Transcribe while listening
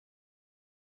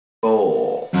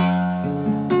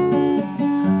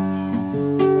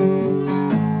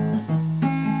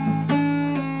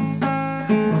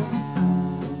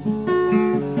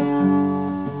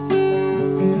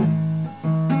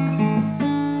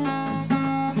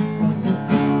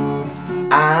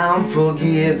I'm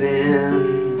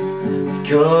forgiven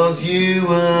because you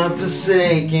were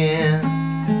forsaken.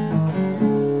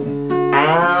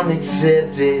 I'm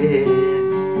accepted,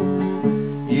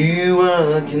 you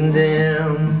were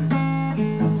condemned.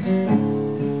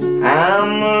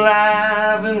 I'm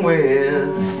alive and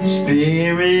well,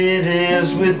 Spirit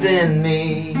is within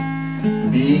me,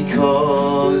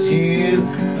 because you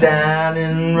died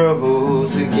and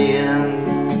rose again.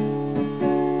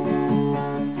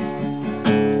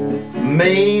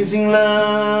 Amazing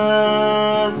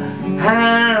love,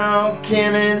 how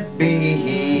can it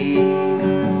be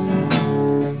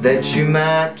that you,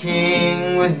 my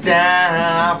King, would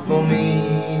die for me?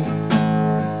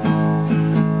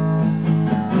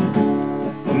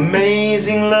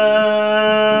 Amazing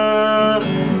love,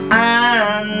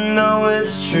 I know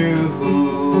it's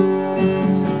true,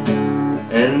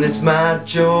 and it's my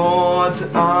joy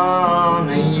to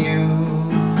honor you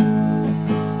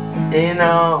in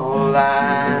all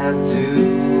I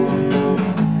do.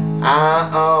 I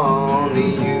honor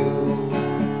you.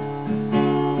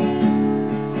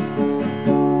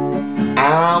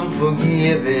 I'm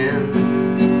forgiven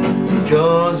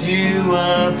because you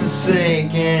were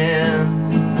forsaken.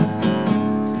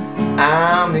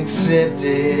 I'm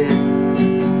accepted,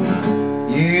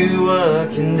 you were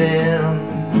condemned.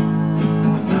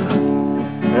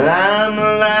 I'm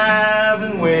alive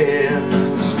and well,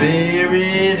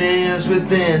 Spirit is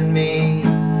within me,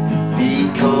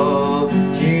 because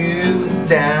you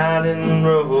died and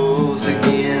rose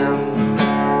again.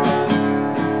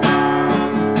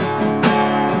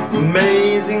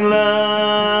 Amazing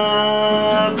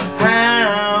love,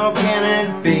 how can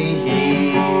it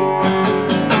be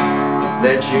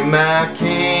that you, my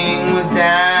King, would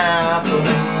die for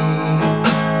me?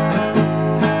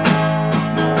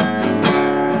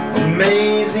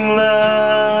 Amazing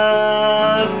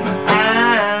love,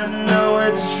 I know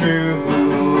it's true,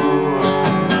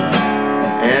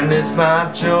 and it's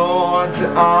my joy to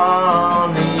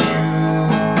honor you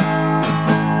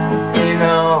in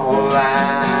all I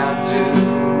do.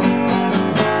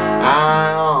 I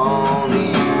honor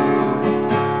you.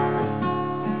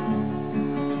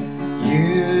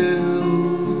 You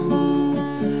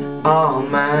are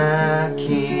my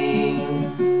King,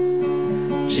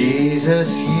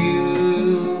 Jesus, you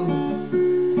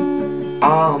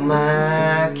are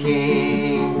my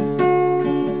King.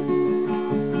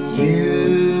 You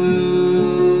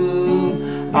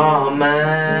are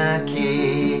my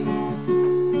King,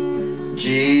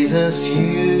 Jesus,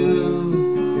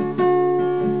 you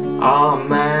are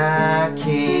my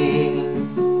King.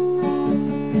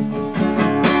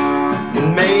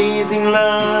 Amazing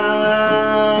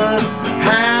love,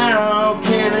 how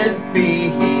can it be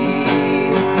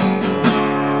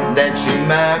that you,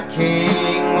 my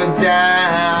King, would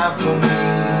die for me?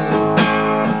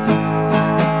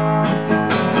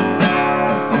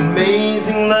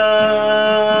 Amazing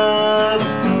love,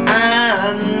 I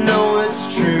know it's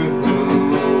true,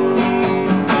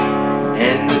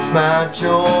 and it's my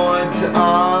joy to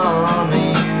honor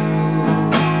you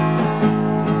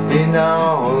in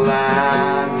all I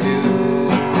do.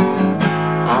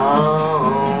 I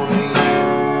honor you.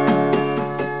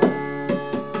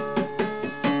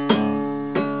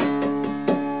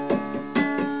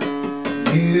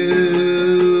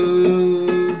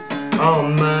 You are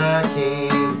my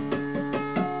King,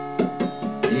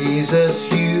 Jesus,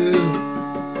 you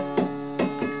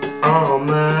are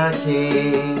my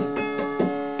King.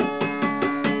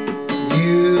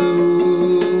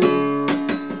 You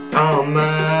are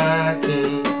my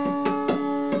King,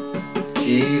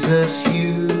 Jesus,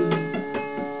 you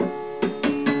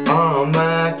are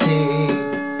my